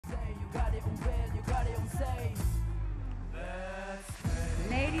it on will, you got it on say.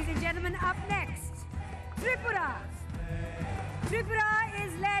 Ladies and gentlemen, up next, Tripura. Tripura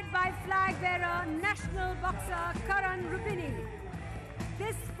is led by flag bearer, national boxer Karan Rupini.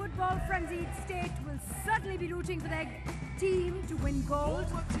 This football frenzied state will certainly be rooting for their team to win gold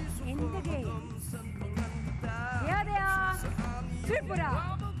in the games. Here they are,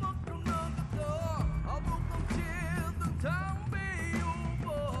 Tripura.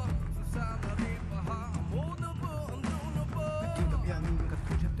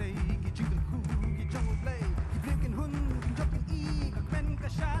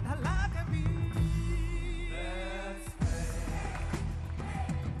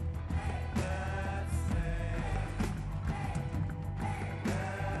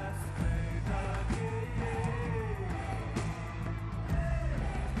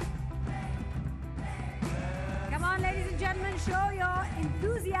 Come on, ladies and gentlemen, show your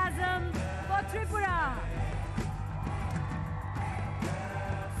enthusiasm for Tripura.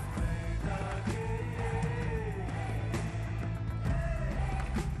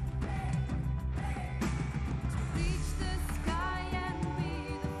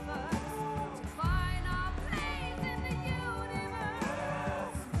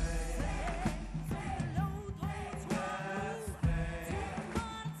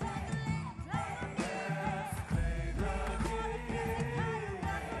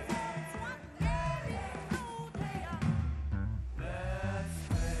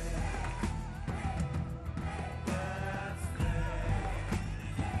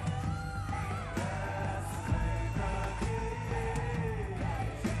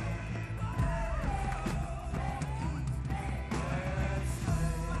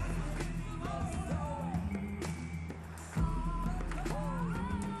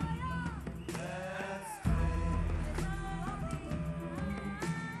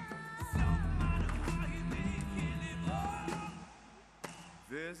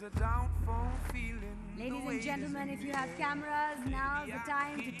 There's a downfall feeling. Ladies and gentlemen, if you have cameras, now's the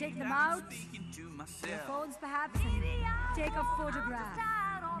time to take them out. Your phones perhaps, and take a photograph.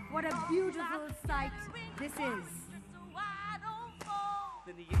 What a beautiful sight this is.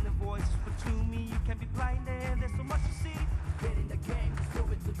 Then the inner voice whisper to me, you can't be blinded, there's so much to see. Get in the game, just do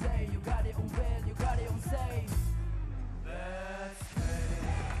it today. You got it on will, you got it on say. Let's play.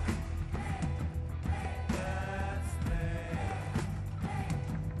 Let's play.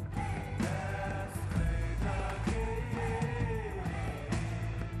 Let's play the game.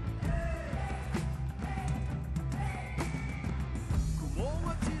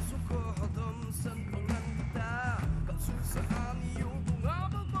 Kumonga chiso ko hadam san panganda. Kapsul sa ani yung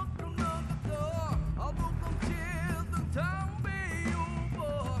tungabag magkakado. Abog ng chill ng tambi yung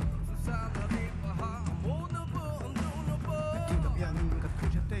bo. Susana di paha mo na bo ando na bo. Yang kat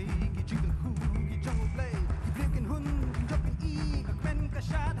kujatay gijigal hu gijang play. Giblikin hun ginjopin I kakmen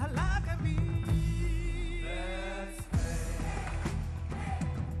kasyad halakabi. Let's play.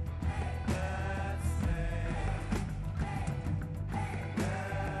 Let's play.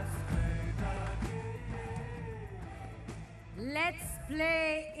 Let's play the game. Let's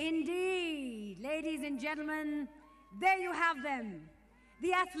play indeed. Ladies and gentlemen, there you have them.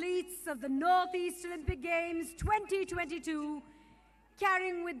 The athletes of the Northeast Olympic Games 2022,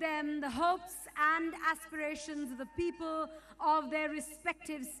 carrying with them the hopes and aspirations of the people of their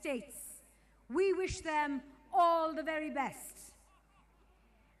respective states. We wish them all the very best.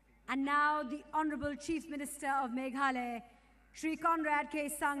 And now the Honorable Chief Minister of Meghalaya, Shri Conrad K.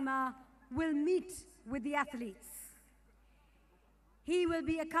 Sangma, will meet with the athletes. He will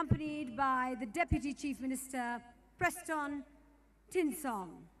be accompanied by the Deputy Chief Minister, Preston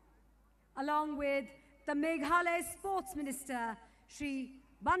Tinsong, along with the Meghalaya Sports Minister, Shri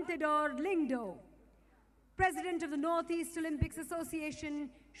Bantedor Lingdo, President of the Northeast Olympics Association,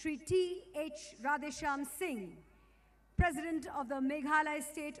 Shri T.H. Radhesham Singh, President of the Meghalaya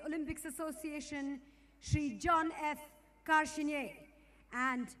State Olympics Association, Shri John F. Karshinier,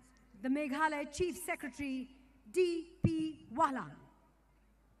 and the Meghalaya Chief Secretary, D.P. Walan.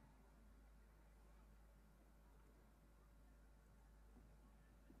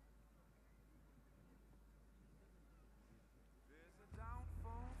 There's a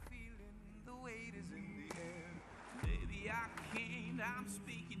downfall feeling, the weight is in the air. Maybe I can't, I'm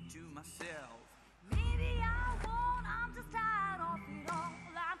speaking to myself. Maybe I won't, I'm just tired of it all.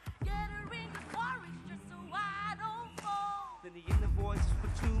 I'm gathering the courage just so I don't fall. Then the inner voice